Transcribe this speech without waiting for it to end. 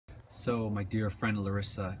So my dear friend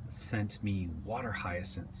Larissa sent me water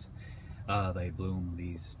hyacinths. They bloom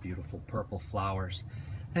these beautiful purple flowers,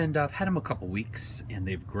 and I've had them a couple weeks and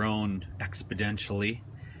they've grown exponentially.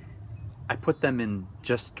 I put them in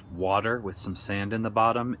just water with some sand in the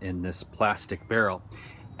bottom in this plastic barrel,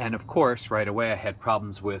 and of course right away I had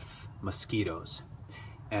problems with mosquitoes,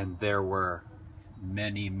 and there were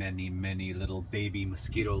many little baby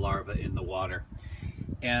mosquito larvae in the water.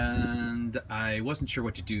 And I wasn't sure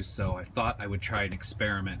what to do, so I thought I would try an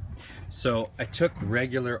experiment. So I took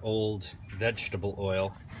regular old vegetable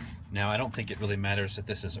oil. Now I don't think it really matters that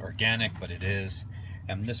this is organic, but it is.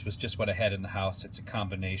 And this was just what I had in the house. It's a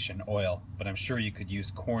combination oil, but I'm sure you could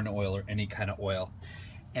use corn oil or any kind of oil.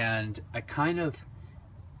 And I kind of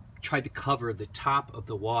tried to cover the top of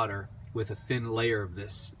the water with a thin layer of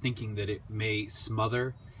this, thinking that it may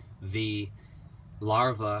smother the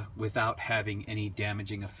larva without having any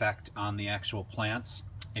damaging effect on the actual plants.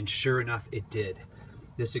 And sure enough, it did.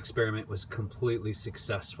 This experiment was completely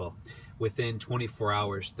successful. Within 24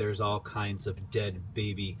 hours, there's all kinds of dead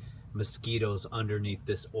baby mosquitoes underneath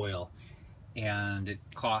this oil. And it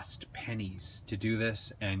cost pennies to do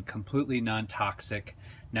this, and completely non-toxic.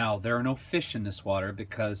 Now, there are no fish in this water,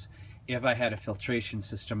 because if I had a filtration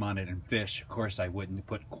system on it and fish, of course I wouldn't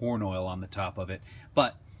put corn oil on the top of it.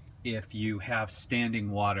 But if you have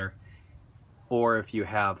standing water, or if you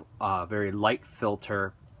have a very light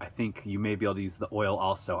filter, I think you may be able to use the oil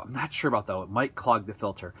also. I'm not sure about that. It might clog the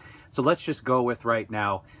filter. So let's just go with right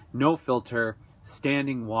now, no filter,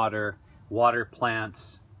 standing water, water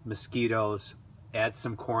plants, mosquitoes, add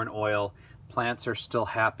some corn oil. Plants are still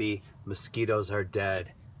happy, mosquitoes are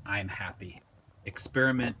dead. I'm happy.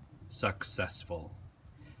 Experiment successful.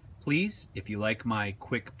 Please, if you like my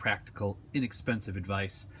quick, practical, inexpensive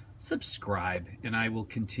advice, subscribe, and I will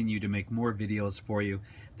continue to make more videos for you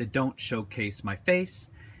that don't showcase my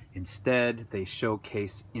face. Instead, they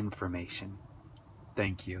showcase information.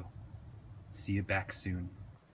 Thank you. See you back soon.